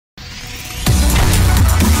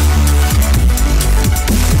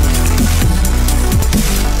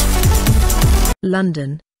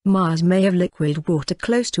London, Mars may have liquid water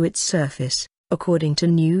close to its surface, according to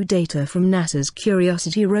new data from NASA's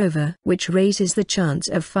Curiosity rover, which raises the chance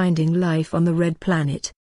of finding life on the red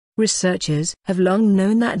planet. Researchers have long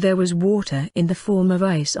known that there was water in the form of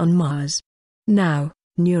ice on Mars. Now,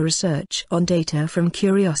 new research on data from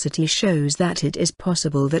Curiosity shows that it is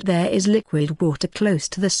possible that there is liquid water close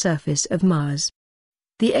to the surface of Mars.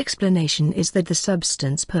 The explanation is that the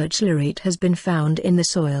substance perchlorate has been found in the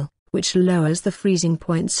soil, which lowers the freezing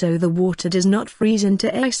point so the water does not freeze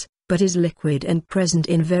into ice, but is liquid and present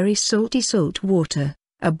in very salty salt water,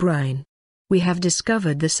 a brine. We have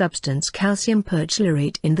discovered the substance calcium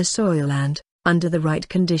perchlorate in the soil and, under the right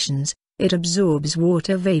conditions, it absorbs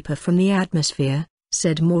water vapor from the atmosphere,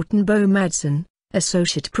 said Morten Bo Madsen,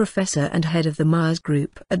 associate professor and head of the Mars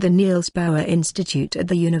group at the Niels Bohr Institute at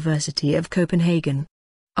the University of Copenhagen.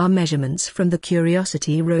 Our measurements from the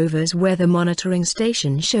Curiosity rover's weather monitoring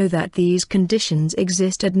station show that these conditions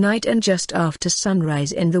exist at night and just after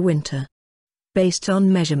sunrise in the winter. Based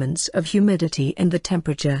on measurements of humidity and the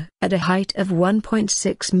temperature at a height of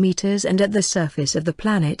 1.6 meters and at the surface of the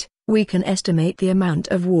planet, we can estimate the amount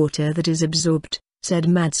of water that is absorbed, said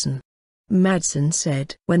Madsen. Madsen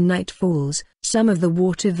said, when night falls, some of the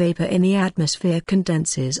water vapor in the atmosphere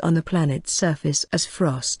condenses on the planet's surface as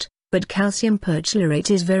frost. But calcium perchlorate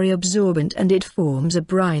is very absorbent and it forms a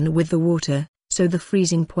brine with the water, so the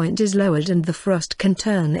freezing point is lowered and the frost can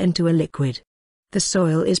turn into a liquid. The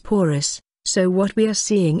soil is porous, so what we are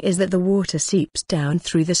seeing is that the water seeps down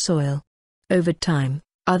through the soil. Over time,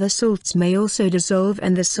 other salts may also dissolve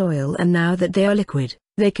in the soil, and now that they are liquid,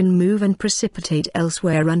 they can move and precipitate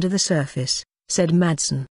elsewhere under the surface, said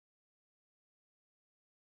Madsen.